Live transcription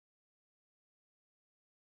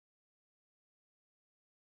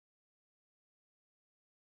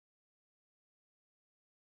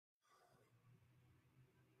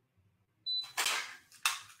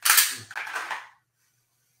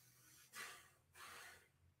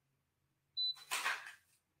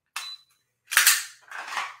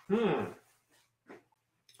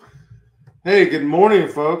Hey, good morning,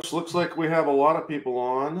 folks. Looks like we have a lot of people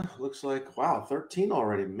on. Looks like, wow, 13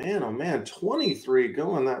 already. Man, oh man, 23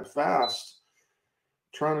 going that fast.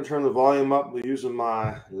 Trying to turn the volume up using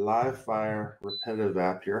my Livefire repetitive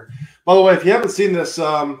app here. By the way, if you haven't seen this,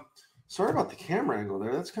 sorry about the camera angle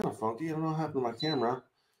there. That's kind of funky. I don't know what happened to my camera.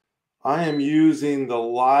 I am using the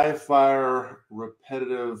Livefire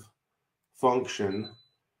repetitive function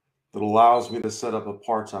that allows me to set up a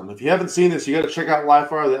part-time. If you haven't seen this, you got to check out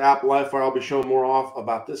Livefire, the app Livefire. I'll be showing more off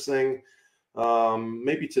about this thing.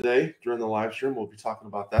 Maybe today during the live stream, we'll be talking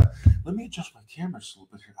about that. Let me adjust my camera just a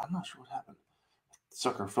little bit here. I'm not sure what happened. The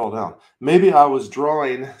sucker fell down. Maybe I was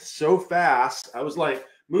drawing so fast. I was like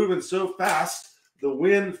moving so fast. The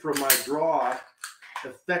wind from my draw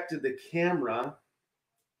affected the camera.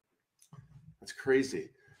 That's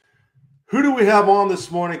crazy. Who do we have on this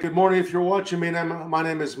morning? Good morning. If you're watching me, my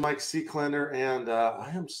name is Mike Seeklander, and I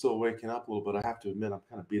am still waking up a little bit. I have to admit, I'm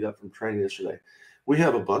kind of beat up from training yesterday. We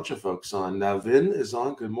have a bunch of folks on. Now, Vin is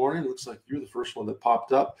on. Good morning. Looks like you're the first one that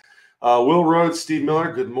popped up. Will Rhodes, Steve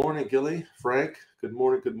Miller. Good morning. Gilly, Frank. Good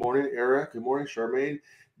morning. Good morning. Eric. Good morning. Charmaine.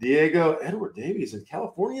 Diego. Edward Davies in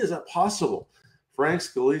California. Is that possible? Frank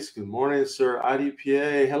Scalise. Good morning, sir.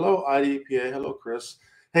 IDPA. Hello, IDPA. Hello, Chris.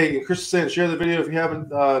 Hey, and Chris is saying share the video. If you haven't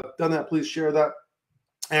done that, please share that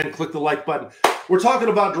and click the like button. We're talking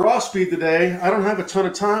about draw speed today. I don't have a ton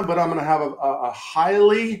of time, but I'm going to have a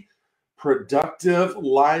highly productive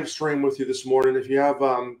live stream with you this morning. If you have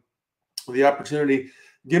the opportunity,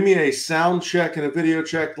 give me a sound check and a video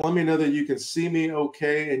check. Let me know that you can see me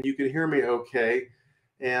okay and you can hear me okay.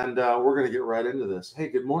 And we're going to get right into this. Hey,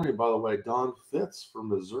 good morning, by the way. Don Fitz from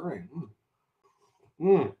Missouri.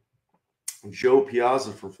 Joe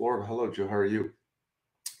Piazza from Florida. Hello, Joe. How are you?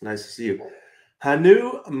 Nice to see you.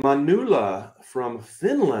 Hanu Manula from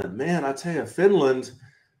Finland. Man, I tell you, Finland,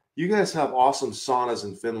 you guys have awesome saunas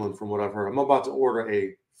in Finland from what I've heard. I'm about to order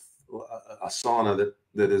a sauna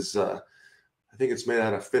that is, I think it's made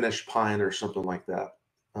out of Finnish pine or something like that.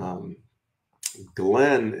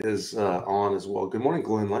 Glenn is on as well. Good morning,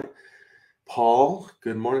 Glenn. Paul,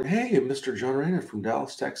 good morning. Hey, Mr. John Rayner from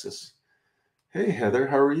Dallas, Texas. Hey, Heather,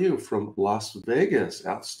 how are you? From Las Vegas.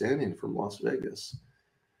 Outstanding from Las Vegas.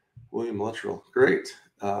 William Luttrell. Great.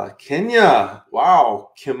 Kenya.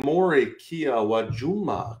 Wow. Kimori Kia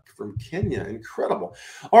Wajuma from Kenya. Incredible.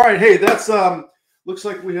 All right. Hey, that's looks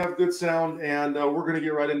like we have good sound, and we're going to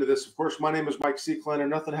get right into this. Of course, my name is Mike Seeklander.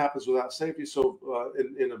 Nothing happens without safety. So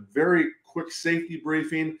in a very quick safety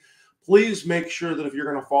briefing, please make sure that if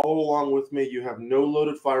you're going to follow along with me, you have no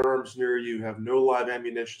loaded firearms near you, you have no live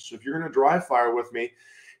ammunition. So if you're going to dry fire with me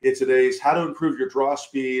in today's How to Improve Your Draw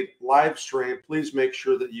Speed live stream, please make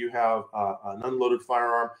sure that you have an unloaded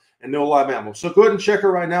firearm and no live ammo. So go ahead and check it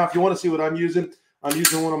right now. If you want to see what I'm using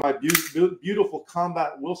one of my beautiful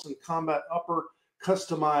Wilson Combat Upper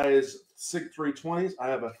customized SIG 320s. I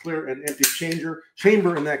have a clear and empty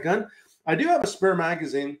chamber in that gun. I do have a spare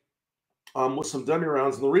magazine with some dummy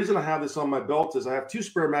rounds. And the reason I have this on my belt is I have 2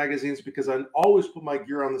 spare magazines because I always put my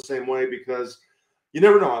gear on the same way because you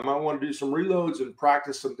never know. I might want to do some reloads and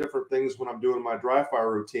practice some different things when I'm doing my dry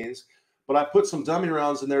fire routines. But I put some dummy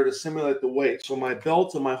rounds in there to simulate the weight. So my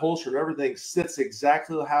belt and my holster and everything sits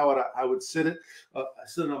exactly how I would sit it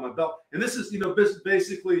on my belt. And this is,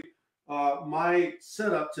 basically my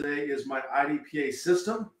setup today is my IDPA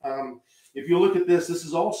system. If you look at this, this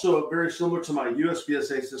is also very similar to my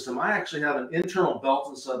USPSA system. I actually have an internal belt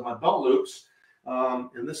inside my belt loops,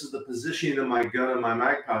 and this is the positioning of my gun and my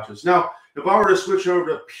mag pouches. Now, if I were to switch over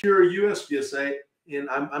to pure USPSA, and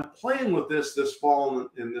I'm playing with this fall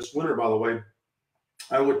and this winter, by the way,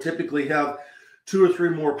 I would typically have 2 or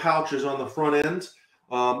 3 more pouches on the front end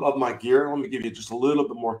of my gear. Let me give you just a little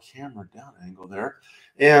bit more camera down angle there.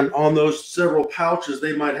 And on those several pouches,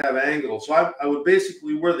 they might have angles. So I would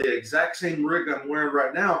basically wear the exact same rig I'm wearing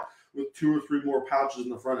right now with 2 or 3 more pouches in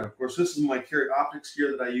the front end. Of course, this is my Carry Optics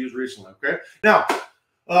gear that I used recently, okay? Now,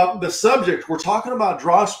 the subject, we're talking about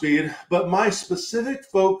draw speed, but my specific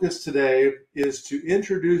focus today is to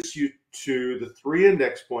introduce you to the 3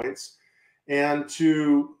 index points and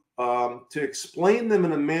to explain them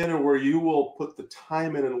in a manner where you will put the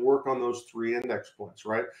time in and work on those 3 index points,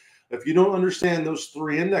 right? If you don't understand those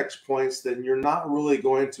 3 index points, then you're not really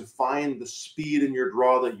going to find the speed in your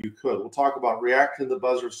draw that you could. We'll talk about reacting to the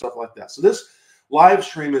buzzer, stuff like that. So this live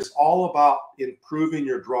stream is all about improving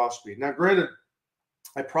your draw speed. Now, granted,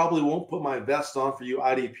 I probably won't put my vest on for you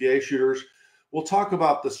IDPA shooters. We'll talk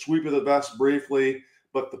about the sweep of the vest briefly,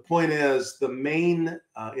 but the point is the main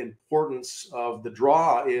importance of the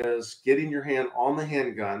draw is getting your hand on the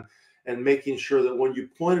handgun and making sure that when you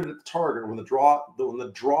point it at the target, when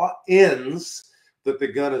the draw ends, that the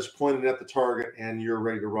gun is pointed at the target and you're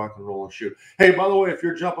ready to rock and roll and shoot. Hey, by the way, if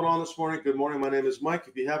you're jumping on this morning, good morning. My name is Mike.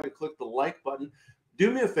 If you haven't clicked the like button,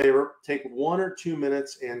 do me a favor, take 1 or 2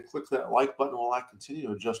 minutes and click that like button while I continue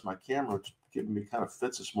to adjust my camera. It's getting me kind of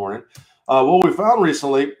fits this morning. What we found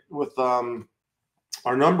recently with our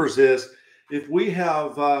numbers is if we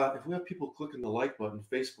have people clicking the like button,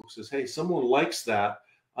 Facebook says, hey, someone likes that.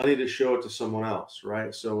 I need to show it to someone else,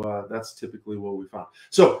 right? So that's typically what we found.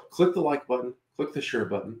 So click the like button, click the share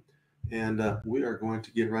button, and we are going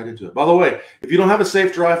to get right into it. By the way, if you don't have a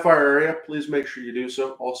safe dry fire area, please make sure you do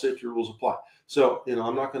so. All safety rules apply. So,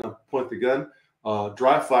 I'm not going to point the gun,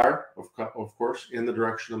 dry fire, of course, in the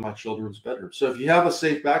direction of my children's bedroom. So if you have a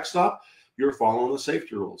safe backstop, you're following the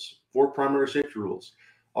safety rules. 4 primary safety rules.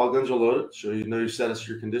 All guns are loaded, so you know your status,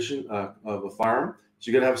 your condition of a firearm. So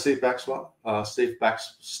you got to have a safe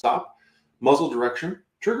backstop, muzzle direction,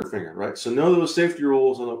 trigger finger, right? So know those safety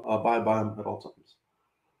rules and abide by them at all times.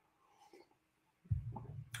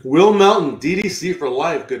 Will Melton, DDC for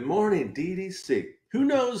life. Good morning, DDC. Who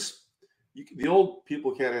knows? The old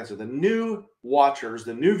people can't answer. The new watchers,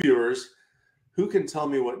 the new viewers, who can tell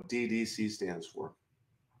me what DDC stands for?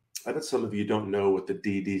 I bet some of you don't know what the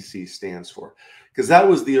DDC stands for, because that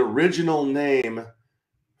was the original name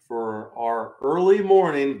for our early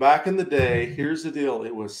morning back in the day. Here's the deal.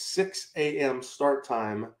 It was 6 a.m. start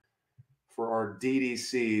time for our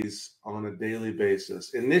DDCs on a daily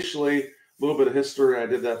basis. Initially, a little bit of history. I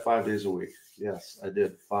did that 5 days a week. Yes, I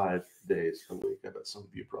did 5 days a week. I bet some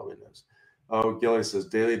of you probably knows. Oh, Gilly says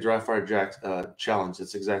daily dry fire challenge.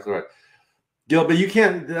 That's exactly right. Gil, but you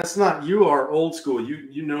can't, that's not, you are old school.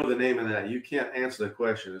 You know the name of that. You can't answer that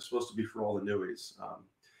question. It's supposed to be for all the newies.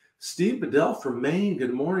 Steve Bedell from Maine.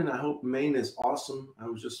 Good morning. I hope Maine is awesome. I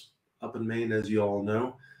was just up in Maine, as you all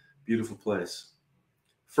know. Beautiful place.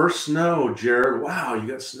 First snow, Jared. Wow, you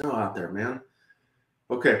got snow out there, man.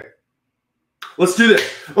 Okay, let's do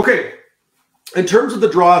this. Okay, in terms of the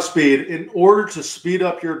draw speed, in order to speed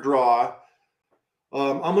up your draw,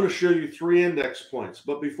 I'm going to show you 3 index points.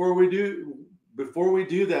 But before we do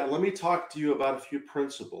that, let me talk to you about a few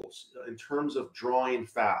principles in terms of drawing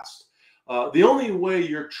fast. The only way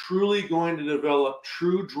you're truly going to develop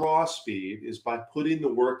true draw speed is by putting the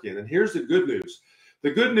work in. And here's the good news.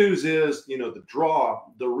 The good news is, the draw,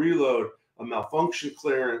 the reload, a malfunction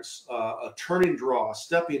clearance, a turning draw, a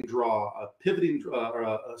stepping draw, a pivoting draw, or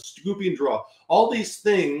a scooping draw. All these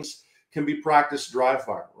things can be practiced dry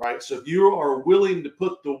fire, right? So if you are willing to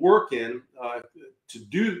put the work in to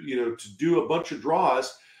do a bunch of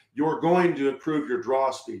draws, you're going to improve your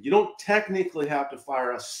draw speed. You don't technically have to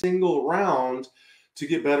fire a single round to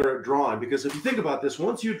get better at drawing, because if you think about this,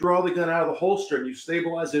 once you draw the gun out of the holster and you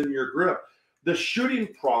stabilize it in your grip, the shooting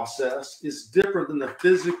process is different than the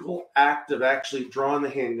physical act of actually drawing the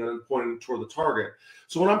handgun and pointing it toward the target.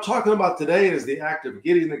 So what I'm talking about today is the act of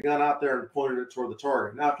getting the gun out there and pointing it toward the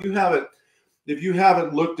target. Now, if you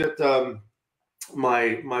haven't looked at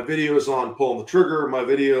my videos on pulling the trigger, my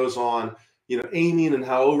videos on aiming and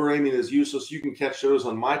how over aiming is useless, you can catch those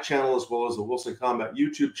on my channel as well as the Wilson Combat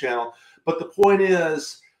YouTube channel. But the point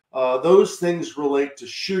is, those things relate to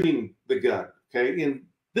shooting the gun. Okay, in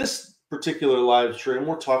this particular live stream,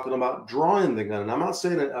 we're talking about drawing the gun. And I'm not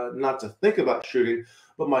saying not to think about shooting,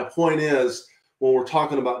 but my point is, when we're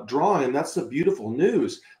talking about drawing, that's the beautiful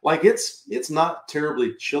news. Like it's not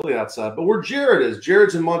terribly chilly outside, but where Jared is,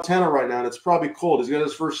 Jared's in Montana right now, and it's probably cold. He's got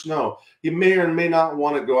his first snow. He may or may not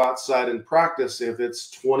want to go outside and practice if it's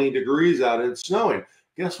 20 degrees out and it's snowing.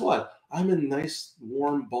 Guess what? I'm in nice,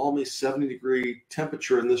 warm, balmy 70-degree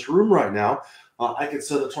temperature in this room right now. I could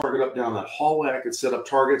set a target up down that hallway. I could set up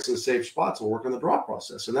targets in safe spots and work on the draw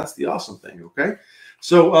process. And that's the awesome thing, okay?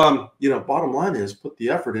 So, bottom line is put the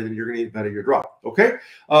effort in and you're going to get better at your draw, okay?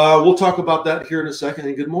 We'll talk about that here in a second.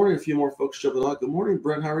 And good morning, a few more folks jumping on. Good morning,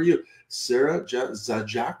 Brent. How are you? Sarah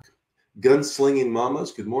Zajak, Gunslinging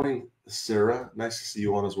Mamas. Good morning, Sarah. Nice to see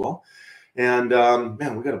you on as well. And,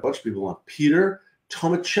 man, we got a bunch of people on. Peter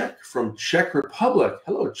Tomacek from Czech Republic.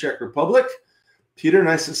 Hello, Czech Republic. Peter,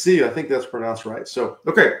 nice to see you. I think that's pronounced right. So,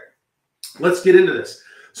 okay, let's get into this.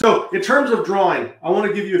 So, in terms of drawing, I want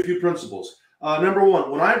to give you a few principles. Number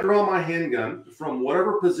one, when I draw my handgun from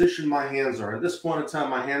whatever position my hands are, at this point in time,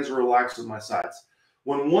 my hands are relaxed at my sides.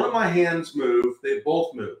 When one of my hands move, they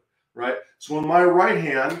both move, right? So when my right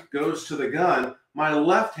hand goes to the gun, my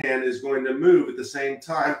left hand is going to move at the same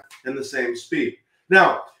time and the same speed.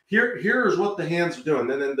 Now, here's what the hands are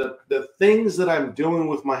doing. And then the things that I'm doing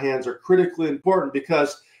with my hands are critically important,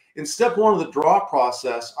 because in step one of the draw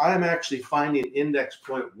process, I am actually finding index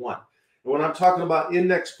point 1. And when I'm talking about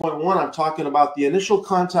index point 1, I'm talking about the initial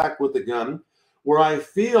contact with the gun where I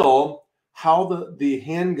feel how the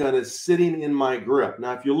handgun is sitting in my grip.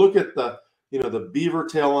 Now, if you look at the beaver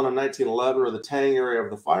tail on a 1911 or the tang area of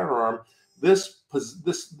the firearm, this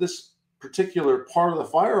particular part of the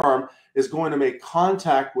firearm is going to make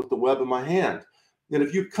contact with the web of my hand. And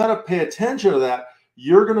if you kind of pay attention to that,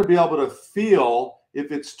 you're going to be able to feel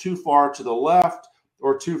if it's too far to the left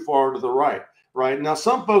or too far to the right. Right now,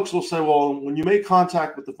 some folks will say, well, when you make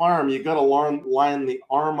contact with the firearm, you got to line the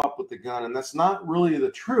arm up with the gun. And that's not really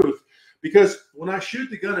the truth, because when I shoot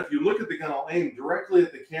the gun, if you look at the gun, I'll aim directly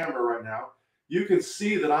at the camera right now. You can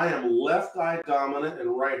see that I am left eye dominant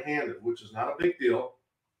and right-handed, which is not a big deal.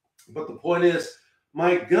 But the point is,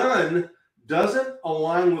 my gun doesn't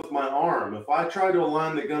align with my arm. If I try to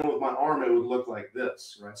align the gun with my arm, it would look like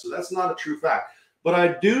this, right? So that's not a true fact. But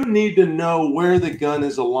I do need to know where the gun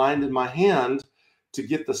is aligned in my hand to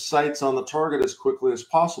get the sights on the target as quickly as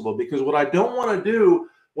possible. Because what I don't want to do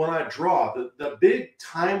when I draw, the big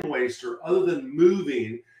time waster other than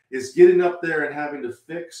moving is getting up there and having to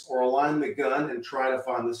fix or align the gun and try to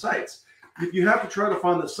find the sights. If you have to try to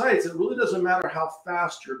find the sights, it really doesn't matter how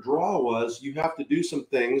fast your draw was. You have to do some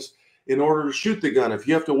things in order to shoot the gun. If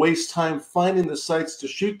you have to waste time finding the sights to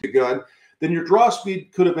shoot the gun, then your draw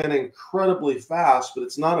speed could have been incredibly fast, but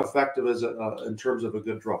it's not effective as in terms of a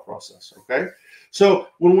good draw process, okay? So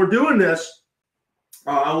when we're doing this,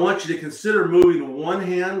 I want you to consider moving one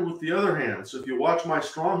hand with the other hand. So if you watch my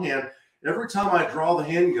strong hand, every time I draw the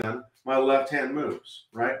handgun, my left hand moves,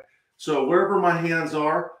 right? So wherever my hands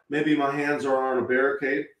are, maybe my hands are on a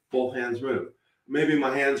barricade, both hands move. Maybe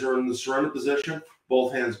my hands are in the surrender position,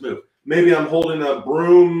 both hands move. Maybe I'm holding a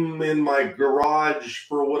broom in my garage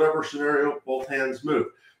for whatever scenario, both hands move.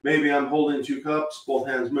 Maybe I'm holding 2 cups, both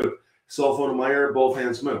hands move. Cell phone in my ear, both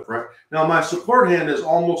hands move, right? Now, my support hand is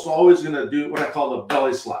almost always going to do what I call the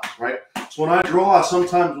belly slap, right? So when I draw,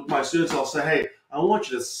 sometimes with my students, I'll say, hey, I want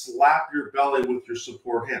you to slap your belly with your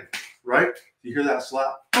support hand, right? You hear that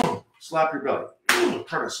slap? Boom, slap your belly.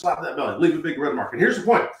 Try to slap that belly. Leave a big red mark. And here's the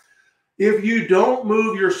point. If you don't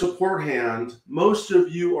move your support hand, most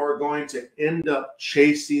of you are going to end up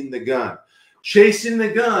chasing the gun. Chasing the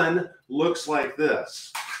gun looks like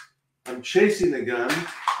this. I'm chasing the gun.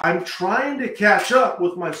 I'm trying to catch up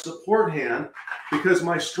with my support hand because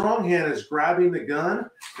my strong hand is grabbing the gun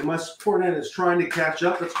and my support hand is trying to catch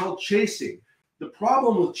up. That's called chasing. The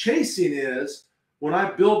problem with chasing is when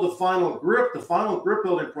I build the final grip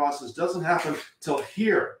building process doesn't happen till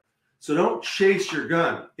here. So don't chase your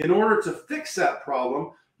gun. In order to fix that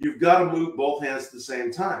problem, you've got to move both hands at the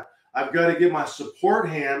same time. I've got to get my support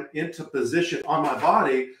hand into position on my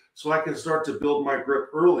body so I can start to build my grip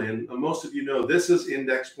early. And most of you know this is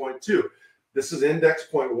index point 2. This is index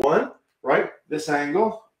point 1, right? This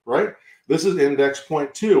angle, right? This is index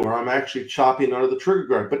point 2, where I'm actually chopping under the trigger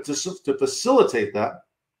guard. But to facilitate that,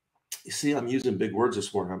 you see, I'm using big words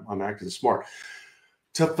this morning. I'm acting smart.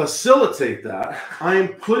 To facilitate that, I am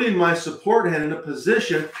putting my support hand in a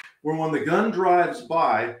position where when the gun drives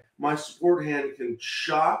by, my support hand can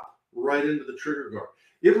chop right into the trigger guard.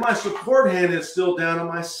 If my support hand is still down on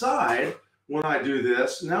my side when I do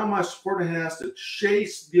this, now my support hand has to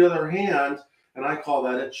chase the other hand, and I call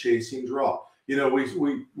that a chasing draw. You know,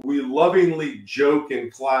 we lovingly joke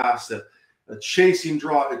in class that a chasing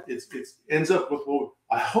draw, it ends up with, well,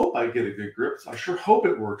 I hope I get a good grip. I sure hope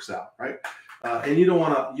it works out, right? And you don't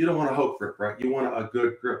want a hook grip, right? You want a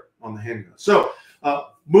good grip on the handgun. So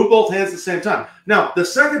move both hands at the same time. Now, the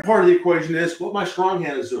second part of the equation is what my strong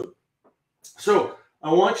hand is doing. So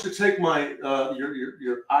I want you to take my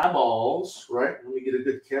your eyeballs, right? Let me get a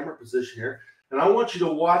good camera position here. And I want you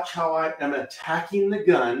to watch how I am attacking the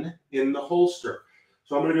gun in the holster.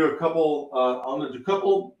 So I'm going to do a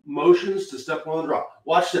couple motions to step 1 on the draw.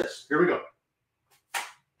 Watch this. Here we go.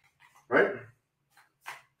 Right?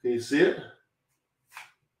 Can you see it?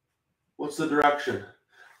 What's the direction?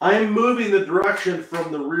 I am moving the direction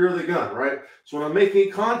from the rear of the gun, right? So when I'm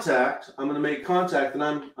making contact, I'm going to make contact, and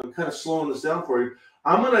I'm kind of slowing this down for you.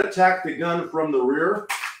 I'm going to attack the gun from the rear.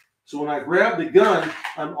 So when I grab the gun,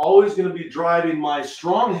 I'm always going to be driving my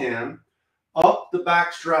strong hand up the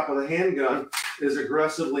back strap of the handgun as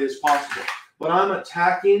aggressively as possible. But I'm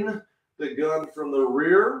attacking the gun from the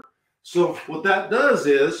rear. So what that does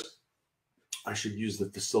is, I should use the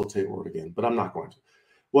facilitate word again, but I'm not going to.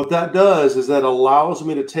 What that does is that allows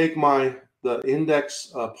me to take the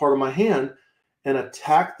index part of my hand and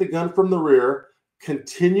attack the gun from the rear,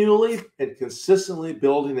 continually and consistently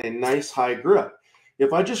building a nice high grip.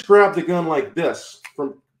 If I just grab the gun like this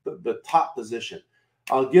from the top position,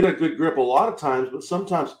 I'll get a good grip a lot of times, but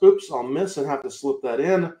sometimes, oops, I'll miss and have to slip that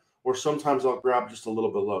in, or sometimes I'll grab just a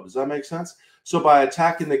little bit low. Does that make sense? So by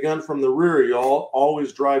attacking the gun from the rear, you'll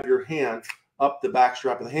always drive your hand up the back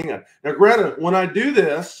strap of the handgun. Now, granted, when I do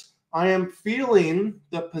this, I am feeling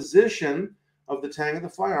the position of the tang of the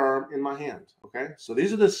firearm in my hand, okay? So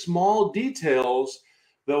these are the small details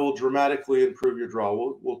that will dramatically improve your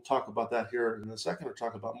draw. We'll talk about that here in a second, or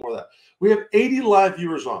talk about more of that. We have 80 live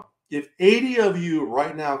viewers on. If 80 of you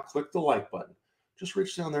right now click the like button, just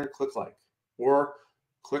reach down there and click like, or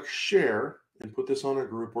click share and put this on a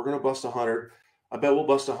group. We're going to bust 100. I bet we'll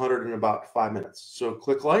bust 100 in about 5 minutes. So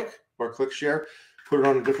click like or click share, put it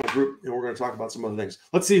on a different group, and we're going to talk about some other things.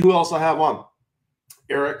 Let's see who else I have on.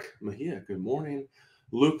 Eric Mejia, good morning.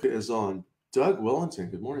 Luca is on. Doug Wellington,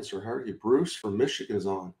 good morning, sir. How are you? Bruce from Michigan is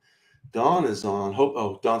on. Don is on. Hope.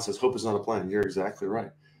 Oh, Don says hope is not a plan. You're exactly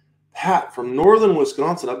right. Pat from northern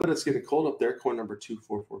Wisconsin. I bet it's getting cold up there. Coin number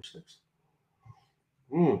 2446.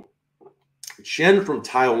 Chen from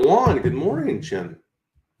Taiwan. Good morning, Chen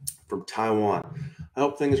from Taiwan. I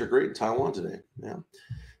hope things are great in Taiwan today. Yeah.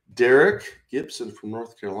 Derek Gibson from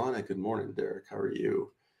North Carolina. Good morning, Derek. How are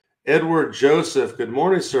you? Edward Joseph. Good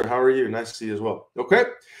morning, sir. How are you? Nice to see you as well. Okay.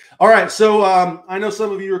 All right. So I know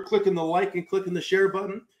some of you are clicking the like and clicking the share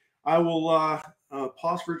button. I will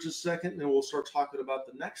pause for just a second, and we'll start talking about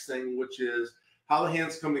the next thing, which is how the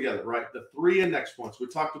hands come together, right? The 3 index points. We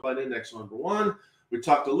talked about index number 1. We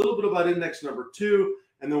talked a little bit about index number 2,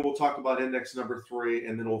 and then we'll talk about index number 3,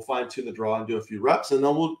 and then we'll fine tune the draw and do a few reps, and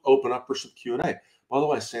then we'll open up for some Q&A. By the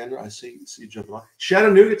way, Sandra, I see you jumping on.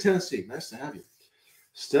 Chattanooga, Tennessee. Nice to have you.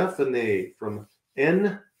 Stephanie from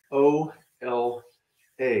NOLA.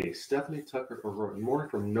 Stephanie Tucker from morning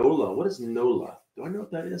from NOLA. What is NOLA? Do I know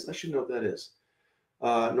what that is? I should know what that is.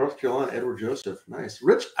 North Carolina, Edward Joseph. Nice.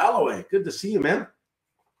 Rich Alloway. Good to see you, man.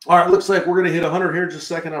 All right. Looks like we're going to hit 100 here in just a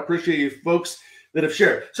second. I appreciate you folks that have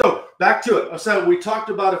shared. So back to it. So we talked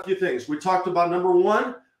about a few things. We talked about number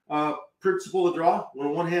 1, principle of draw.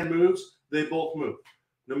 When one hand moves, they both move,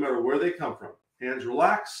 no matter where they come from. Hands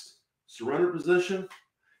relaxed, surrender position,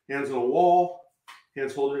 hands on a wall,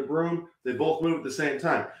 hands holding a broom. They both move at the same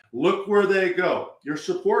time. Look where they go. Your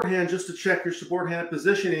support hand, just to check your support hand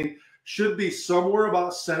positioning, should be somewhere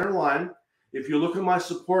about center line. If you look at my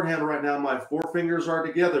support hand right now, my 4 fingers are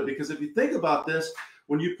together, because if you think about this,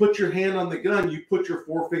 when you put your hand on the gun, you put your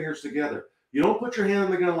 4 fingers together. You don't put your hand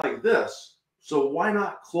on the gun like this. So why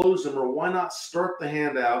not close them, or why not start the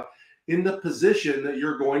hand out in the position that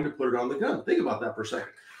you're going to put it on the gun? Think about that for a second.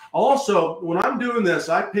 Also, when I'm doing this,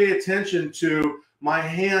 I pay attention to my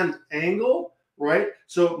hand angle, right?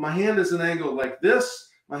 So my hand is an angle like this.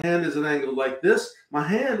 My hand is an angle like this. My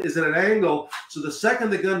hand is at an angle, so the second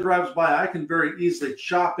the gun drives by, I can very easily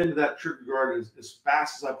chop into that trigger guard as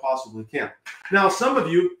fast as I possibly can. Now, some of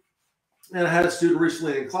you, and I had a student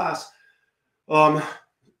recently in class,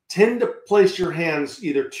 tend to place your hands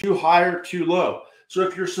either too high or too low. So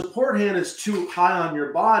if your support hand is too high on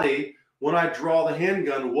your body, when I draw the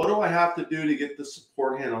handgun, what do I have to do to get the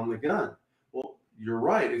support hand on the gun? Well, you're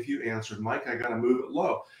right. If you answered, Mike, I got to move it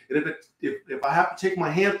low. And if I have to take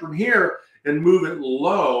my hand from here and move it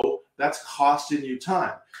low, that's costing you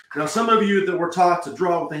time. Now, some of you that were taught to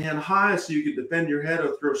draw with the hand high so you can defend your head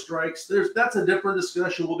or throw strikes, that's a different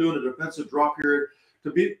discussion we'll do in a defensive draw period.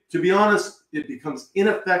 To be honest, it becomes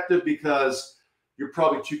ineffective because you're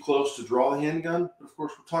probably too close to draw the handgun. But of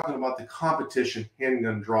course, we're talking about the competition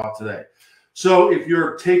handgun draw today. So if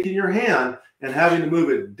you're taking your hand and having to move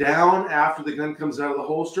it down after the gun comes out of the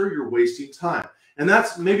holster, you're wasting time. And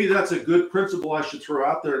maybe that's a good principle I should throw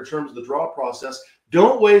out there in terms of the draw process.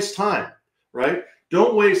 Don't waste time, right?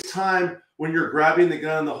 Don't waste time when you're grabbing the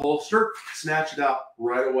gun in the holster. Snatch it out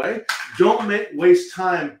right away. Don't waste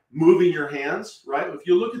time moving your hands, right? If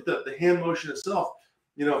you look at the hand motion itself,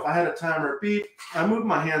 you know, if I had a timer beat, I move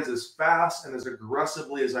my hands as fast and as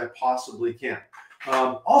aggressively as I possibly can.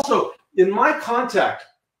 Also, in my contact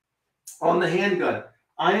on the handgun,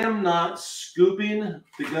 I am not scooping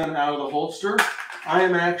the gun out of the holster. I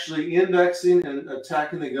am actually indexing and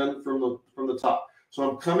attacking the gun from the top. So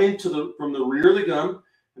I'm coming from the rear of the gun,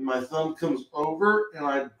 and my thumb comes over, and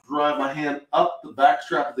I drive my hand up the back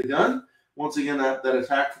strap of the gun. Once again, that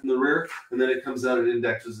attack from the rear, and then it comes out and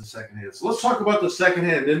indexes the second hand. So let's talk about the second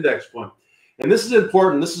hand index point. And this is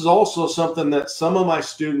important. This is also something that some of my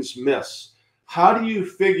students miss. How do you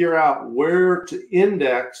figure out where to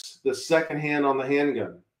index the second hand on the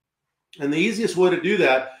handgun? And the easiest way to do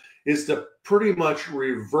that is to pretty much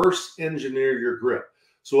reverse engineer your grip.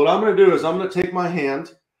 So what I'm going to do is I'm going to take my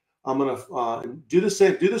hand. I'm going to do the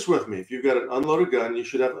same. Do this with me. If you've got an unloaded gun, you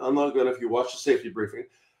should have an unloaded gun if you watch the safety briefing.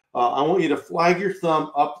 I want you to flag your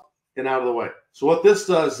thumb up and out of the way. So what this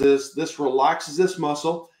does is this relaxes this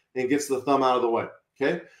muscle. and gets the thumb out of the way,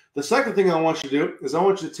 okay? The second thing I want you to do is I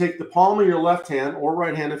want you to take the palm of your left hand or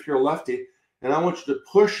right hand if you're a lefty, and I want you to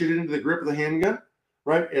push it into the grip of the handgun,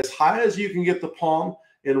 right? As high as you can get the palm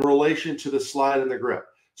in relation to the slide in the grip.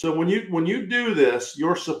 So when you do this,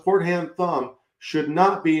 your support hand thumb should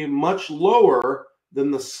not be much lower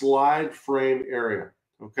than the slide frame area,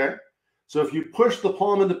 okay? So if you push the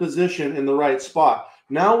palm into position in the right spot,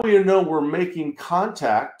 now we know we're making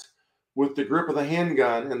contact with the grip of the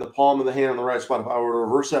handgun and the palm of the hand in the right spot. If I were to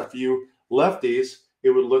reverse that for you lefties, it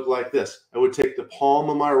would look like this. I would take the palm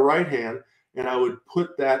of my right hand and I would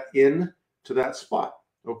put that in to that spot,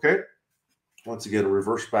 okay? Once again,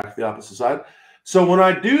 reverse back to the opposite side. So when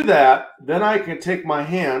I do that, then I can take my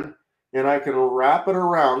hand and I can wrap it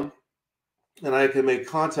around and I can make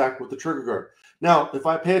contact with the trigger guard. Now, if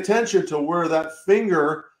I pay attention to where that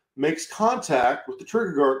finger makes contact with the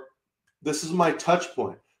trigger guard, this is my touch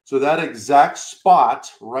point. So that exact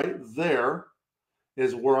spot right there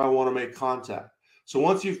is where I want to make contact. So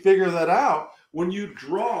once you figure that out, when you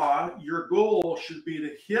draw, your goal should be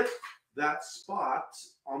to hit that spot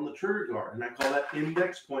on the trigger guard, and I call that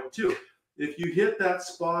index point 2. If you hit that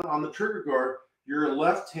spot on the trigger guard, your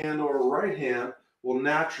left hand or right hand will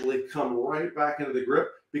naturally come right back into the grip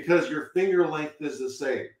because your finger length is the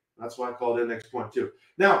same. That's why I call it index point 2.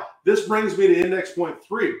 Now, this brings me to index point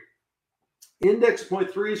 3. Index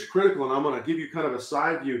point 3 is critical, and I'm going to give you kind of a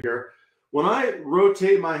side view here. When I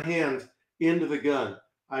rotate my hand into the gun,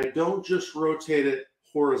 I don't just rotate it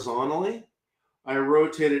horizontally. I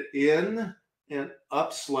rotate it in and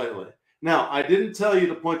up slightly. Now, I didn't tell you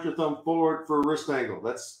to point your thumb forward for a wrist angle.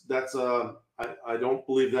 I don't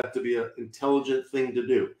believe that to be an intelligent thing to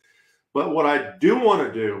do. But what I do want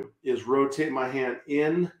to do is rotate my hand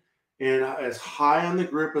in and as high on the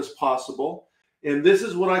grip as possible. And this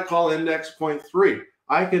is what I call index point 3.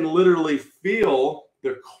 I can literally feel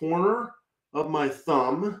the corner of my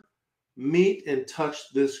thumb meet and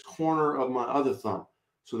touch this corner of my other thumb.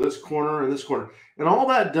 So this corner and this corner. And all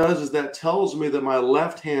that does is that tells me that my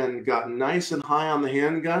left hand got nice and high on the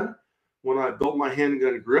handgun. When I built my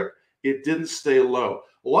handgun grip, it didn't stay low.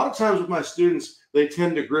 A lot of times with my students, they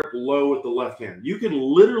tend to grip low with the left hand. You can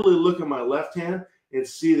literally look at my left hand and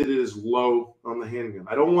see that it is low on the handgun.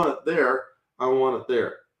 I don't want it there. I want it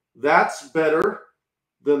there. That's better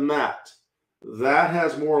than that. That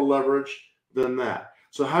has more leverage than that.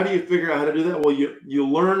 So how do you figure out how to do that? Well, you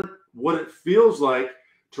learn what it feels like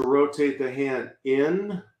to rotate the hand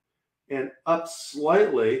in and up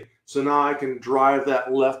slightly. So now I can drive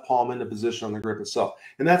that left palm into position on the grip itself.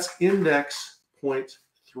 And that's index point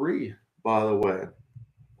 3, by the way.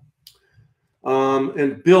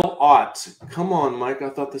 And Bill Ott, come on, Mike. I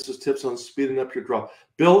thought this was tips on speeding up your draw.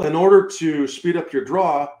 Bill, in order to speed up your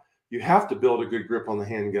draw, you have to build a good grip on the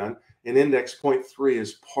handgun. And index point 3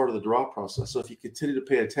 is part of the draw process. So if you continue to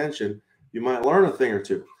pay attention, you might learn a thing or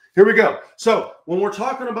two. Here we go. So when we're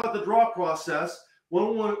talking about the draw process,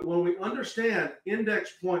 when we understand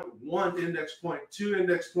index point 1, index point 2,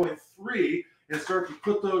 index point 3, and start to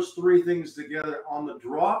put those 3 things together on the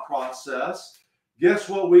draw process, guess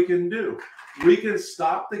what we can do? We can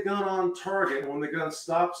stop the gun on target. When the gun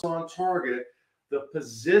stops on target, the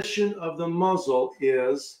position of the muzzle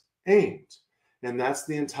is aimed. And that's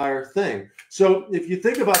the entire thing. So if you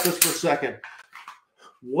think about this for a second,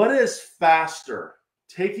 what is faster?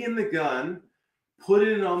 Taking the gun,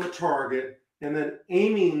 putting it on the target, and then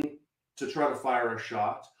aiming to try to fire a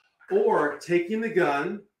shot, or taking the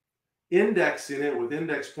gun, indexing it with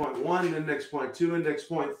index point 1, index point 2, index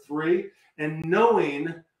point 3, and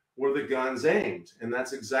knowing where the gun's aimed. And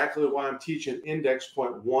that's exactly why I'm teaching index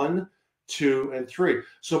point 1, 2, and 3.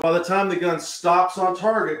 So by the time the gun stops on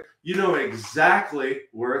target, you know exactly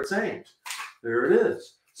where it's aimed. There it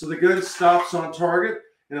is. So the gun stops on target.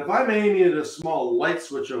 And if I'm aiming at a small light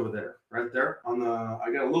switch over there, right there,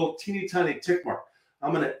 I got a little teeny tiny tick mark.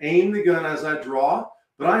 I'm going to aim the gun as I draw,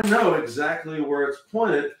 but I know exactly where it's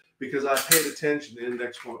pointed because I paid attention to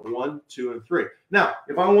index point 1, 2, and 3. Now,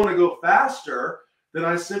 if I want to go faster, then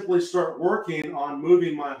I simply start working on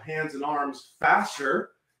moving my hands and arms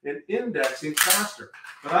faster and indexing faster.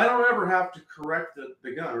 But I don't ever have to correct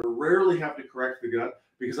the gun, or rarely have to correct the gun,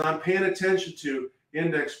 because I'm paying attention to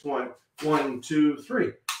index point 1, 2,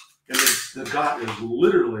 3. And the dot is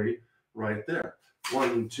literally right there.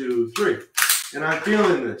 1, 2, 3. And I'm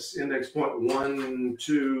feeling this. Index point 1,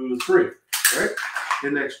 2, 3. Right?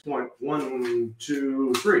 Index point 1,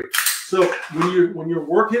 2, 3. So when you're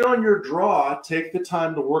working on your draw, take the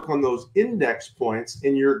time to work on those index points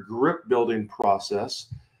in your grip building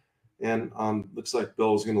process. And looks like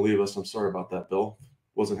Bill is going to leave us. I'm sorry about that, Bill.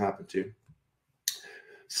 Wasn't happening to you.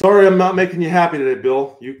 Sorry, I'm not making you happy today,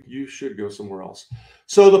 Bill. You should go somewhere else.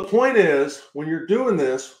 So the point is, when you're doing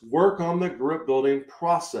this, work on the grip building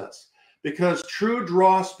process, because true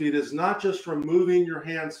draw speed is not just from moving your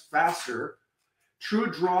hands faster. True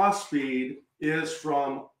draw speed is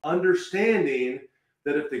from understanding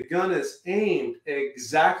that if the gun is aimed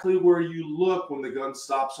exactly where you look when the gun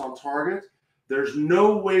stops on target, there's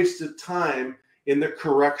no wasted time in the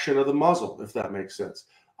correction of the muzzle, if that makes sense.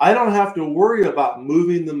 I don't have to worry about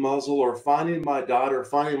moving the muzzle or finding my dot or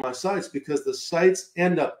finding my sights, because the sights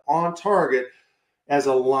end up on target as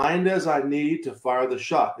aligned as I need to fire the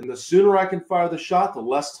shot. And the sooner I can fire the shot, the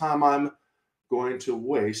less time I'm going to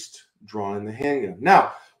waste drawing the handgun.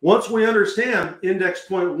 Now, once we understand index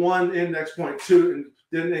point 1, index point 2, and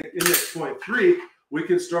then index point 3, we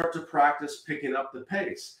can start to practice picking up the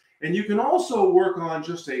pace. And you can also work on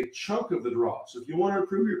just a chunk of the draw. So if you want to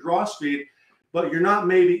improve your draw speed, but you're not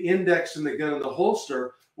maybe indexing the gun in the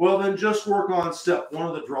holster, well, then just work on step 1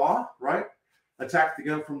 of the draw, right? Attack the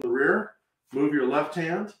gun from the rear, move your left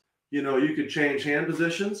hand. You know, you could change hand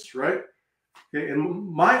positions, right? Okay, and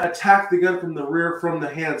my attack the gun from the rear from the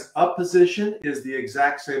hands up position is the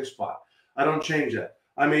exact same spot. I don't change that.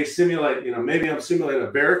 I may simulate, you know, maybe I'm simulating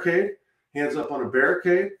a barricade, hands up on a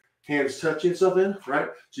barricade, hands touching something, right?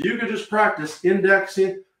 So you could just practice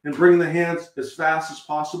indexing and bring the hands as fast as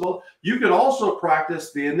possible. You could also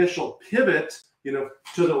practice the initial pivot, you know,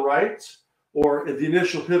 to the right, or the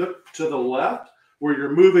initial pivot to the left, where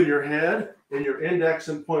you're moving your head and you're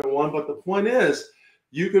indexing point 1. But the point is,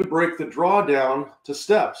 you can break the draw down to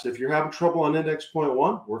steps. If you're having trouble on index point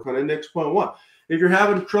 1, work on index point 1. If you're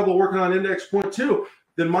having trouble working on index point 2,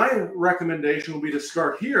 then my recommendation will be to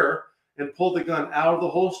start here and pull the gun out of the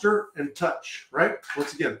holster and touch, right?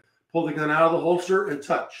 Once again, pull the gun out of the holster and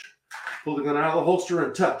touch. Pull the gun out of the holster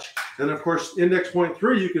and touch. And of course, index point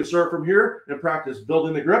 3, you can start from here and practice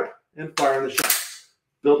building the grip and firing the shot.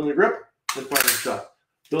 Building the grip and firing the shot.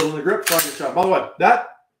 Building the grip, firing the shot. By the way, that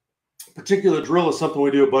particular drill is something we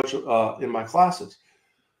do a bunch of in my classes.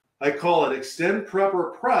 I call it extend, prep,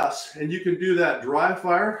 or press, and you can do that dry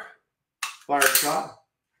fire, fire shot.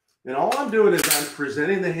 And all I'm doing is I'm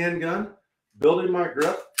presenting the handgun, building my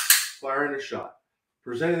grip, firing a shot.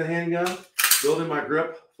 Presenting the handgun, building my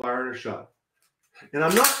grip, firing a shot. And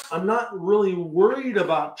I'm not really worried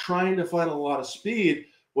about trying to find a lot of speed.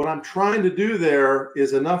 What I'm trying to do there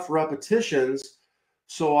is enough repetitions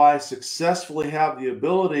so I successfully have the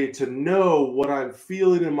ability to know what I'm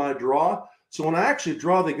feeling in my draw. So when I actually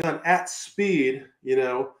draw the gun at speed, you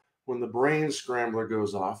know, when the brain scrambler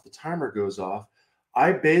goes off, the timer goes off,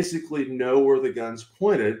 I basically know where the gun's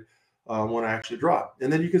pointed when I actually draw.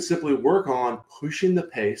 And then you can simply work on pushing the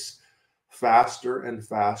pace faster and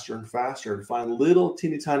faster and faster and find little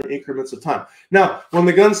teeny tiny increments of time. Now, when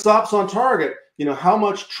the gun stops on target, you know, how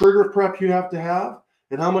much trigger prep you have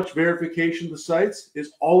and how much verification of the sights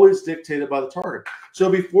is always dictated by the target. So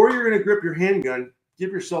before you're going to grip your handgun,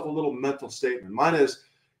 give yourself a little mental statement. Mine is,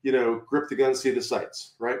 you know, grip the gun, see the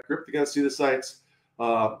sights, right? Grip the gun, see the sights.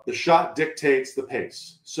 The shot dictates the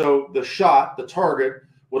pace. So the shot, the target,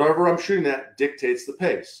 whatever I'm shooting at, dictates the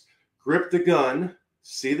pace. Grip the gun,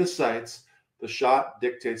 see the sights, the shot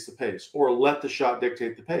dictates the pace, or let the shot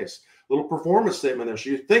dictate the pace. Little performance statement there. So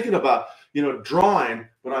you're thinking about, you know, drawing,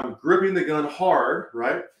 but I'm gripping the gun hard,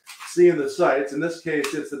 right? Seeing the sights. In this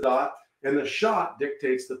case, it's the dot, and the shot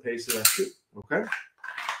dictates the pace that I shoot. Okay.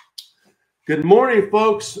 Good morning,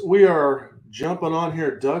 folks. We are jumping on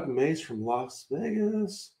here. Doug Mace from Las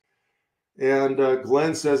Vegas. And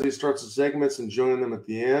Glenn says he starts the segments and joining them at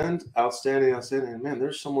the end. Outstanding, outstanding. Man,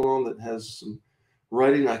 there's someone on that has some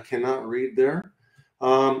writing I cannot read there.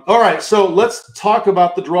 All right, so let's talk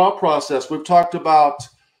about the draw process. We've talked about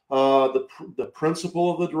the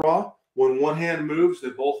principle of the draw. When one hand moves, they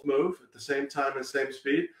both move at the same time and same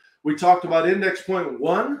speed. We talked about index point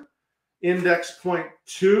 1, index point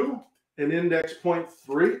 2, and index point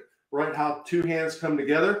 3, right? How two hands come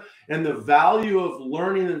together. And the value of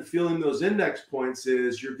learning and feeling those index points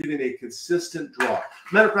is you're getting a consistent draw.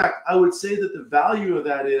 Matter of fact, I would say that the value of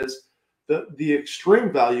that is, the extreme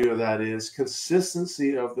value of that is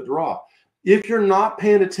consistency of the draw. If you're not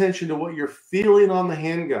paying attention to what you're feeling on the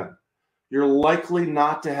handgun, you're likely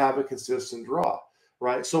not to have a consistent draw,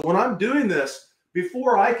 right? So when I'm doing this,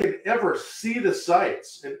 before I can ever see the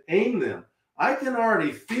sights and aim them, I can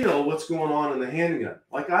already feel what's going on in the handgun.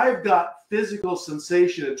 Like I've got physical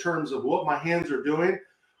sensation in terms of what my hands are doing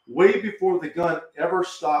way before the gun ever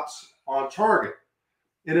stops on target.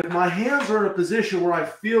 And if my hands are in a position where I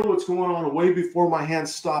feel what's going on way before my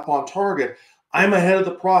hands stop on target, I'm ahead of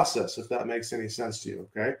the process, if that makes any sense to you,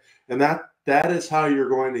 okay? And that is how you're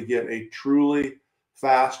going to get a truly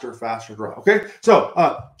faster draw. Okay, so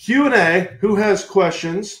Q&A. Who has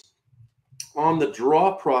questions on the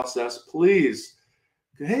draw process, please?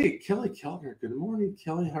 Hey, Kelly Kellner. Good morning,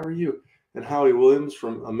 Kelly. How are you? And Howie Williams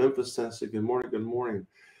from Memphis, Tennessee. Good morning. Good morning.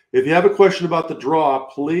 If you have a question about the draw,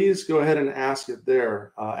 please go ahead and ask it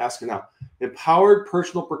there. Ask it now. Empowered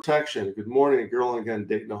Personal Protection. Good morning, Girl and a Gun,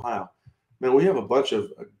 Dayton, Ohio. Man, we have a bunch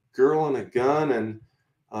of Girl and a Gun, and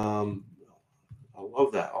I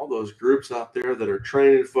love that. All those groups out there that are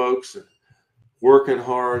training folks and working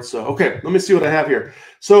hard. So, okay, let me see what I have here.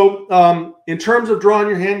 So, in terms of drawing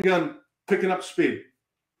your handgun, picking up speed.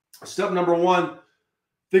 Step number one,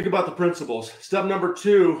 think about the principles. Step number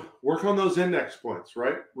two, work on those index points,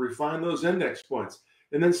 right? Refine those index points.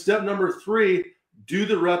 And then step number three, do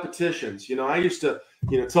the repetitions. You know, I used to,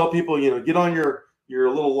 tell people, get on your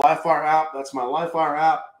little live fire app. That's my live fire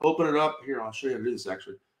app. Open it up. Here, I'll show you how to do this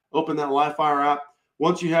actually. Open that live fire app.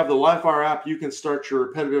 Once you have the live fire app, you can start your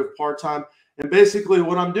repetitive part time. And basically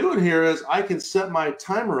what I'm doing here is I can set my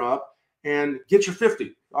timer up and get your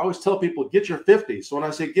 50. I always tell people, get your 50. So when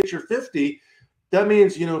I say get your 50, that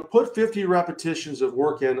means, put 50 repetitions of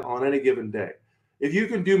work in on any given day. If you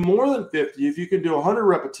can do more than 50, if you can do 100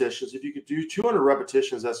 repetitions, if you could do 200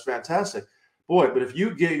 repetitions, that's fantastic. Boy, but if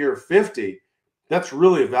you get your 50, that's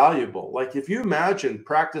really valuable. Like if you imagine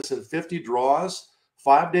practicing 50 draws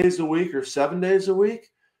 5 days a week or 7 days a week,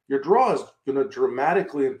 your draw is going to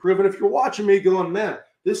dramatically improve. And if you're watching me going, man,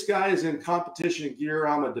 this guy is in competition gear,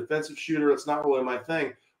 I'm a defensive shooter, it's not really my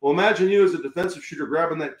thing. Well, imagine you as a defensive shooter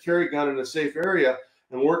grabbing that carry gun in a safe area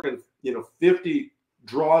and working, 50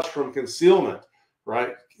 draws from concealment,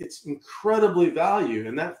 right? It's incredibly valuable,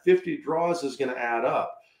 and that 50 draws is going to add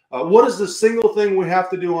up. What is the single thing we have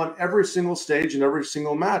to do on every single stage and every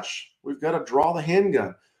single match? We've got to draw the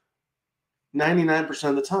handgun 99%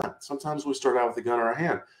 of the time. Sometimes we start out with the gun in our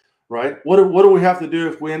hand, right? What do we have to do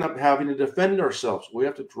if we end up having to defend ourselves? We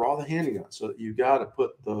have to draw the handgun, so you got to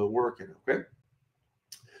put the work in, okay?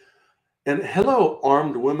 And hello,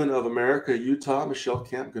 Armed Women of America, Utah, Michelle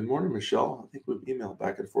Camp. Good morning, Michelle. I think we've emailed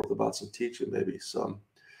back and forth about some teaching, maybe some.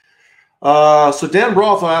 So Dan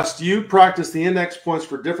Broth asked, do you practice the index points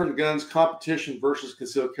for different guns, competition versus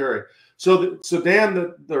concealed carry? So Don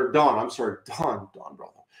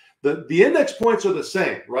Broth. The index points are the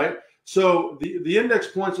same, right? So the index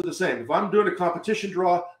points are the same. If I'm doing a competition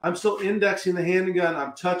draw, I'm still indexing the handgun.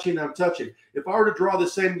 I'm touching. If I were to draw the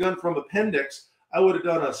same gun from appendix, I would have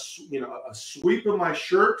done a sweep of my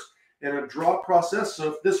shirt and a draw process.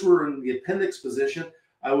 So if this were in the appendix position,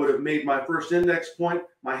 I would have made my first index point.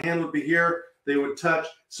 My hand would be here. They would touch.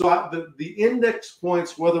 So the index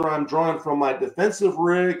points, whether I'm drawing from my defensive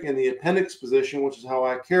rig in the appendix position, which is how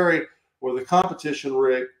I carry, or the competition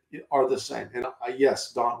rig, are the same. And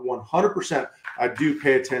yes, Don, 100%, I do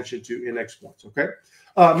pay attention to index points, okay?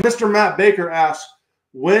 Mr. Matt Baker asks,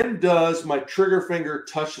 when does my trigger finger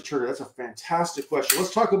touch the trigger? That's a fantastic question.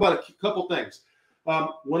 Let's talk about a couple things.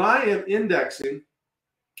 When I am indexing,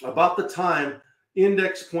 about the time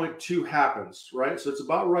index point 2 happens, right? So it's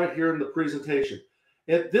about right here in the presentation.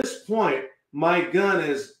 At this point, my gun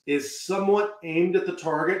is somewhat aimed at the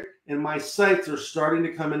target, and my sights are starting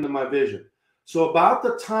to come into my vision. So about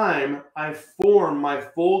the time I form my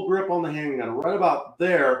full grip on the handgun, right about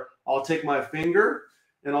there, I'll take my finger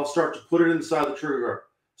and I'll start to put it inside the trigger guard.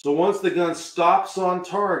 So once the gun stops on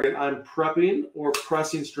target, I'm prepping or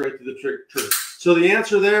pressing straight to the trigger. So the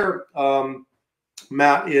answer there,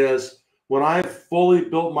 Matt, is when I've fully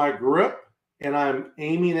built my grip and I'm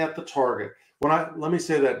aiming at the target. Let me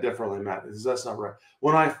say that differently, Matt, because that's not right.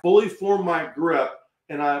 When I fully form my grip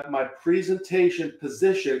and my presentation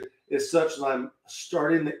position is such that I'm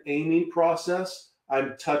starting the aiming process,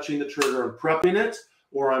 I'm touching the trigger and prepping it,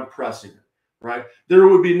 or I'm pressing it, right? There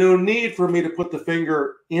would be no need for me to put the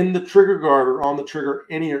finger in the trigger guard or on the trigger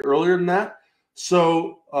any earlier than that.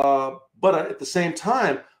 So, but at the same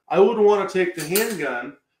time, I wouldn't want to take the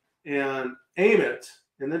handgun and aim it,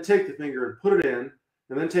 and then take the finger and put it in,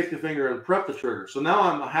 and then take the finger and prep the trigger. So now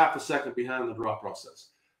I'm a half a second behind the draw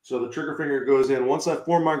process. So the trigger finger goes in. Once I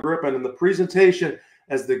form my grip and in the presentation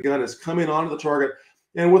as the gun is coming onto the target.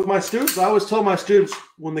 And with my students, I always tell my students,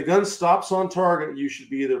 when the gun stops on target, you should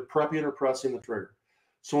be either prepping or pressing the trigger.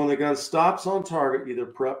 So when the gun stops on target, either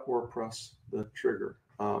prep or press the trigger.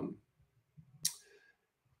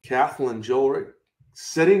 Kathleen Jewelry,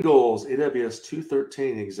 setting goals, AWS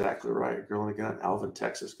 213, exactly right. Girl and a gun, Alvin,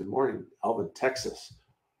 Texas. Good morning, Alvin, Texas.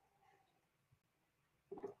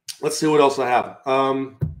 Let's see what else I have.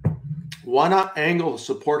 Why not angle the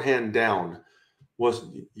support hand down?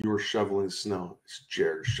 You were shoveling snow. It's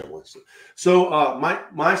Jared shoveling snow. So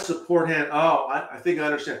my support hand. Oh, I think I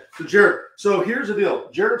understand. So Jared. So here's the deal.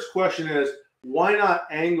 Jared's question is, why not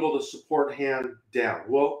angle the support hand down?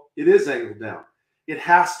 Well, it is angled down. It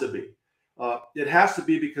has to be. It has to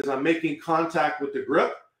be because I'm making contact with the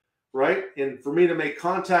grip, right? And for me to make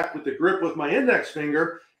contact with the grip with my index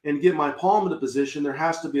finger and get my palm into position, there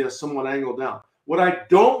has to be a somewhat angle down. What I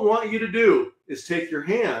don't want you to do is take your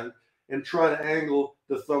hand and try to angle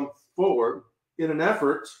the thumb forward in an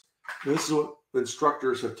effort, and this is what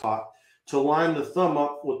instructors have taught, to line the thumb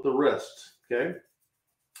up with the wrist, okay?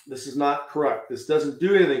 This is not correct. This doesn't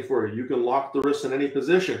do anything for you. You can lock the wrist in any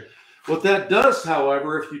position. What that does,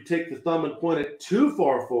 however, if you take the thumb and point it too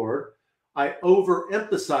far forward, I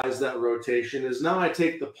overemphasize that rotation, is now I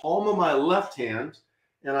take the palm of my left hand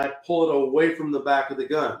and I pull it away from the back of the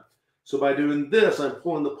gun. So by doing this, I'm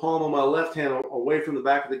pulling the palm of my left hand away from the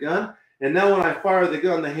back of the gun. And now when I fire the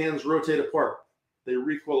gun, the hands rotate apart. They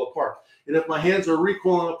recoil apart. And if my hands are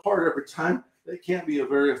recoiling apart every time, that can't be a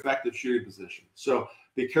very effective shooting position. So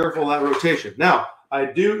be careful of that rotation. Now, I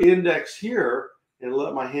do index here and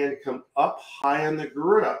let my hand come up high in the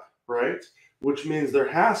grip, right? Which means there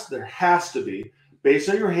has to be, based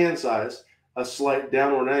on your hand size, a slight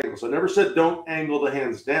downward angle. So I never said don't angle the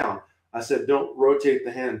hands down. I said don't rotate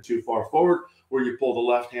the hand too far forward where you pull the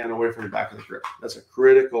left hand away from the back of the grip. That's a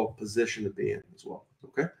critical position to be in as well,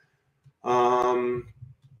 okay? And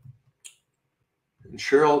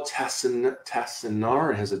Cheryl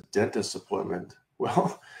Tassinara has a dentist appointment.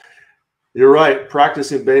 Well, you're right.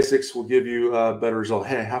 Practicing basics will give you a better result.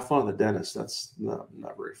 Hey, have fun at the dentist. That's not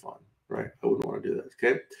very fun, right? I wouldn't want to do that,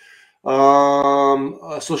 okay?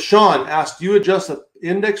 So Sean asked, do you adjust the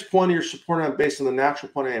index point of your support hand based on the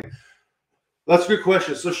natural point of aim? That's a good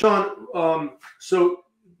question. So Sean, so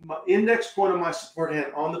my index point of my support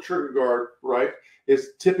hand on the trigger guard, right,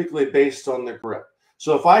 is typically based on the grip.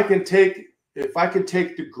 So if I can take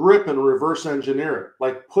the grip and reverse engineer it,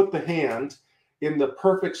 like put the hand in the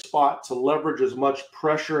perfect spot to leverage as much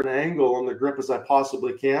pressure and angle on the grip as I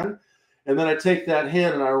possibly can, and then I take that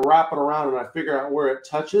hand and I wrap it around and I figure out where it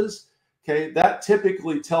touches, okay, that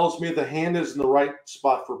typically tells me the hand is in the right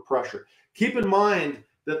spot for pressure. Keep in mind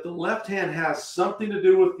that the left hand has something to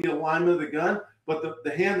do with the alignment of the gun, but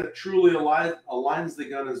the hand that truly aligns the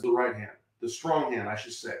gun is the right hand, the strong hand, I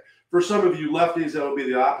should say. For some of you lefties, that would be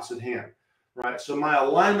the opposite hand, right? So my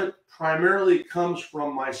alignment primarily comes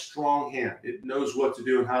from my strong hand. It knows what to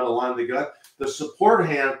do and how to align the gun. The support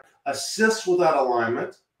hand assists with that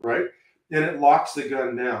alignment, right? And it locks the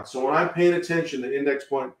gun down. So when I'm paying attention to index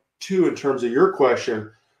point 2 in terms of your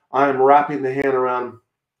question, I'm wrapping the hand around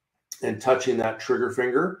and touching that trigger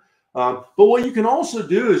finger. But what you can also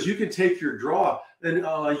do is you can take your draw. And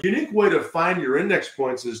a unique way to find your index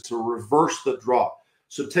points is to reverse the draw.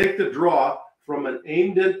 So take the draw from an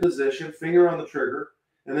aimed in position, finger on the trigger,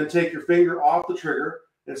 and then take your finger off the trigger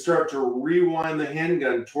and start to rewind the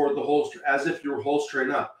handgun toward the holster as if you were holstering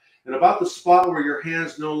up. And about the spot where your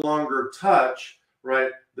hands no longer touch,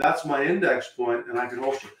 right, that's my index point, and I can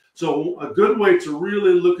holster. So a good way to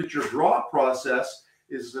really look at your draw process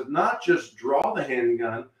is to not just draw the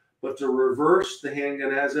handgun, but to reverse the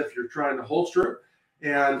handgun as if you're trying to holster it.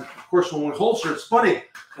 And of course, when we holster, it's funny,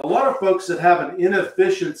 a lot of folks that have an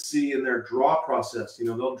inefficiency in their draw process, you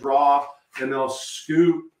know, they'll draw and they'll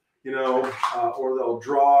scoop, you know, or they'll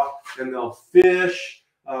draw and they'll fish.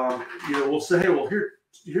 You know, we'll say, hey, well,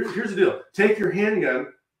 here's the deal. Take your handgun,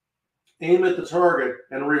 aim at the target,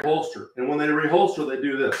 and reholster. And when they reholster, they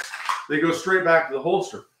do this. They go straight back to the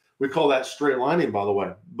holster. We call that straight lining, by the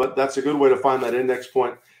way. But that's a good way to find that index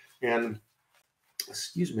point. And,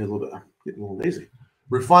 excuse me a little bit. I'm getting a little lazy.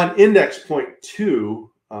 Refine index point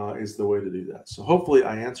 2 is the way to do that. So hopefully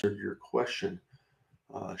I answered your question,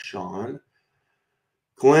 Sean.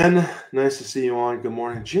 Glenn, nice to see you on. Good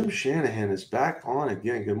morning. Jim Shanahan is back on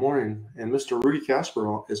again. Good morning. And Mr. Rudy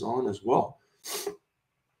Casper is on as well.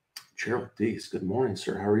 Gerald Deese, good morning,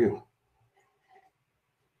 sir. How are you?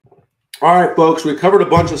 All right, folks, we covered a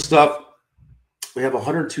bunch of stuff. We have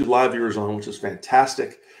 102 live viewers on, which is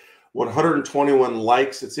fantastic. 121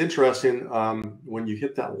 likes. It's interesting when you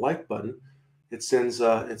hit that like button, it sends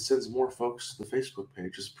more folks to the Facebook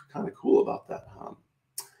page. It's kind of cool about that.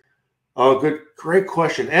 Oh, great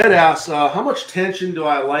question. Ed asks, how much tension do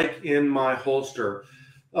I like in my holster?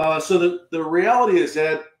 So the reality is,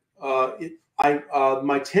 Ed,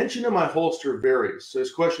 my tension in my holster varies. So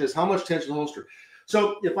his question is, how much tension in the holster?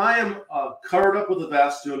 So if I am covered up with a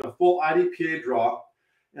vest doing a full IDPA draw,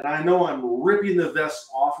 and I know I'm ripping the vest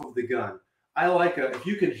off of the gun, I like if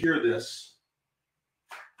you can hear this,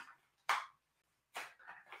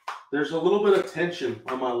 there's a little bit of tension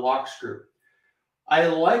on my lock screw. I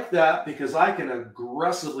like that because I can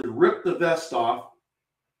aggressively rip the vest off.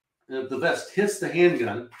 And if the vest hits the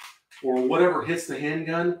handgun or whatever hits the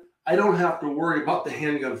handgun, I don't have to worry about the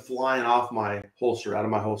handgun flying off my holster, out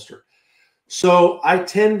of my holster. So I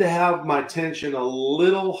tend to have my tension a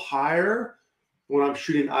little higher when I'm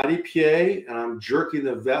shooting IDPA and I'm jerking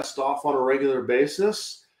the vest off on a regular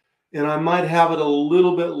basis. And I might have it a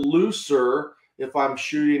little bit looser if I'm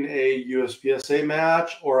shooting a USPSA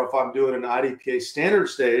match or if I'm doing an IDPA standard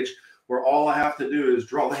stage where all I have to do is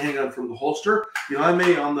draw the handgun from the holster. You know, I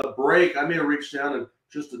may, on the break, I may reach down and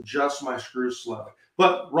just adjust my screw slightly.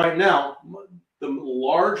 But right now, the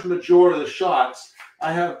large majority of the shots,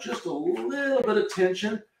 I have just a little bit of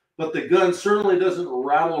tension, but the gun certainly doesn't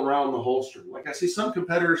rattle around the holster. Like I see some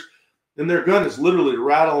competitors, and their gun is literally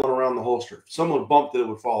rattling around the holster. If someone bumped it, it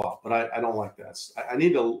would fall off, but I don't like that. I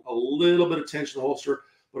need a little bit of tension in the holster,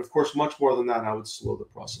 but of course, much more than that, I would slow the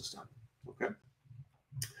process down. Okay.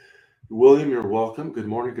 William, you're welcome. Good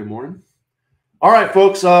morning. Good morning. All right,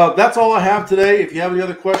 folks, that's all I have today. If you have any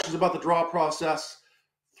other questions about the draw process,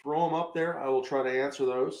 throw them up there. I will try to answer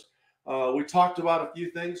those. We talked about a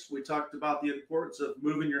few things. We talked about the importance of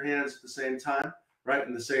moving your hands at the same time, right,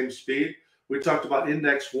 in the same speed. We talked about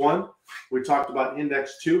index 1. We talked about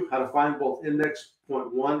index 2, how to find both index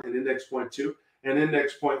point 1 and index point 2, and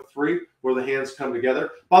index point 3, where the hands come together.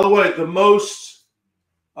 By the way, the most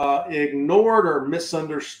ignored or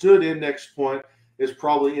misunderstood index point is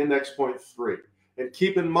probably index point 3. And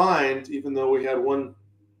keep in mind, even though we had one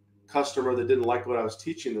customer that didn't like what I was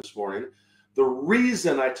teaching this morning, the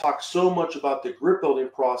reason I talk so much about the grip building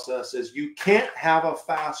process is you can't have a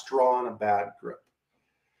fast draw and a bad grip,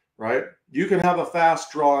 right? You can have a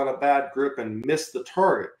fast draw and a bad grip and miss the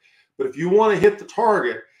target. But if you want to hit the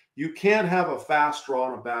target, you can't have a fast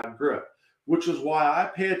draw and a bad grip, which is why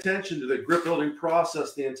I pay attention to the grip building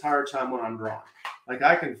process the entire time when I'm drawing. Like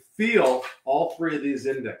I can feel all three of these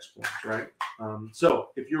index points, right? So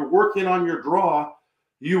if you're working on your draw,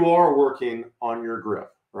 you are working on your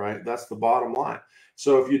grip, right? That's the bottom line.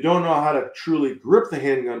 So if you don't know how to truly grip the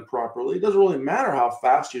handgun properly, it doesn't really matter how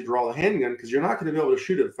fast you draw the handgun because you're not going to be able to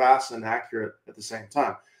shoot it fast and accurate at the same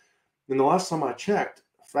time. And the last time I checked,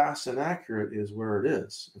 fast and accurate is where it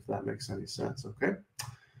is, if that makes any sense, okay?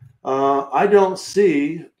 I don't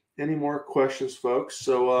see any more questions, folks.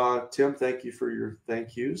 So, Tim, thank you for your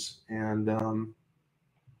thank yous. And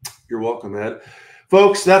you're welcome, Ed.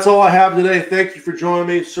 Folks, that's all I have today. Thank you for joining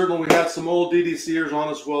me. Certainly, we had some old DDCers on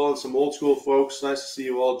as well and some old school folks. Nice to see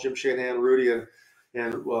you all, Jim Shanahan, Rudy,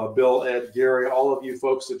 and Bill, Ed, Gary, all of you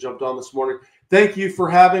folks that jumped on this morning. Thank you for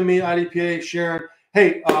having me, IDPA, Sharon.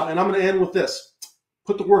 Hey, and I'm going to end with this.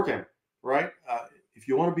 Put the work in, right? If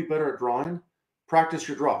you want to be better at drawing, practice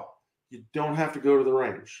your draw. You don't have to go to the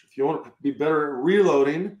range. If you want to be better at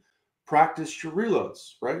reloading, practice your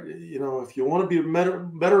reloads, right? You know, if you want to be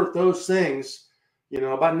better at those things, you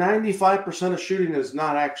know, about 95% of shooting is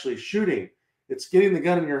not actually shooting. It's getting the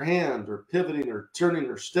gun in your hand or pivoting or turning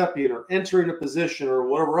or stepping or entering a position or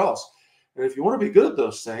whatever else. And if you want to be good at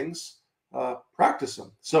those things, practice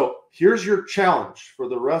them. So here's your challenge for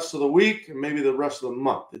the rest of the week and maybe the rest of the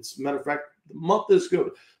month. It's matter of fact, the month is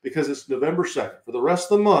good because it's November 2nd. For the rest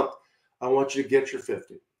of the month, I want you to get your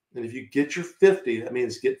 50. And if you get your 50, that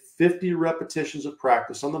means get 50 repetitions of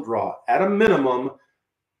practice on the draw at a minimum.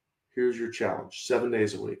 Here's your challenge, 7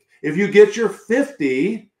 days a week. If you get your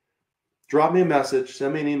 50, drop me a message,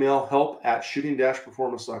 send me an email,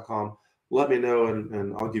 help@shooting-performance.com. Let me know,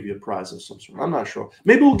 and I'll give you a prize of some sort. I'm not sure.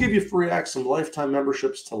 Maybe we'll give you free access, some lifetime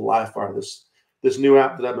memberships to Livefire, this new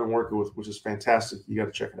app that I've been working with, which is fantastic. You got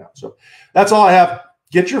to check it out. So that's all I have.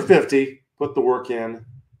 Get your 50, put the work in,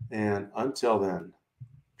 and until then,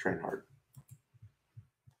 train hard.